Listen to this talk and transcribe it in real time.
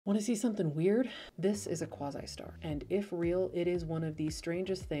Want to see something weird? This is a quasi-star, and if real, it is one of the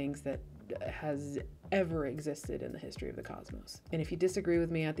strangest things that has ever existed in the history of the cosmos. And if you disagree with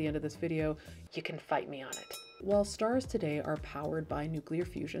me at the end of this video, you can fight me on it. While stars today are powered by nuclear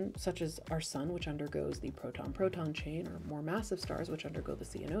fusion, such as our sun, which undergoes the proton-proton chain, or more massive stars, which undergo the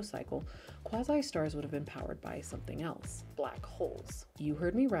CNO cycle, quasi-stars would have been powered by something else: black holes. You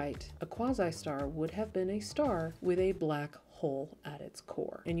heard me right. A quasi-star would have been a star with a black hole at its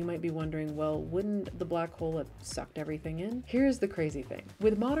core. And you might be wondering, well, wouldn't the black hole have sucked everything in? Here's the crazy thing.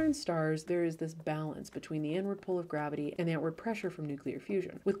 With modern stars, there is this balance between the inward pull of gravity and the outward pressure from nuclear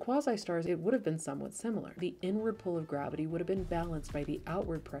fusion. With quasi-stars, it would have been somewhat similar. The inward pull of gravity would have been balanced by the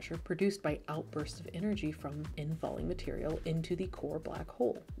outward pressure produced by outbursts of energy from infalling material into the core black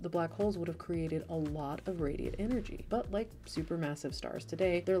hole. The black holes would have created a lot of radiant energy, but like supermassive stars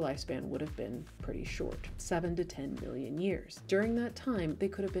today, their lifespan would have been pretty short, 7 to 10 million years. During that time, they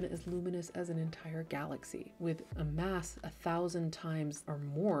could have been as luminous as an entire galaxy, with a mass 1,000 times or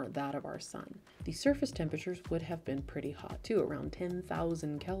more that of our sun. The surface temperatures would have been pretty hot too, around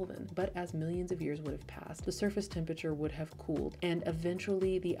 10,000 Kelvin, but as millions of years would have passed, the surface temperature would have cooled, and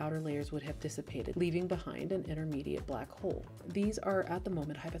eventually the outer layers would have dissipated, leaving behind an intermediate black hole. These are at the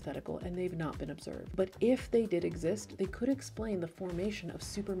moment hypothetical, and they've not been observed. But if they did exist, they could explain the formation of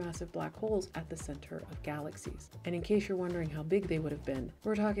supermassive black holes at the center of galaxies. And in case you're wondering how big they would have been,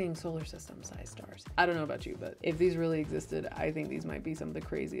 we're talking solar system sized stars. I don't know about you, but if these really existed, I think these might be some of the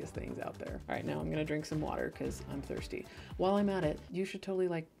craziest things out there. All right, now I'm gonna drink some water because I'm thirsty. While I'm at it, you should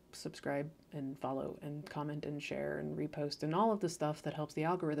totally subscribe and follow and comment and share and repost and all of the stuff that helps the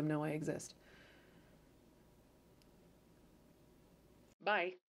algorithm know I exist. Bye.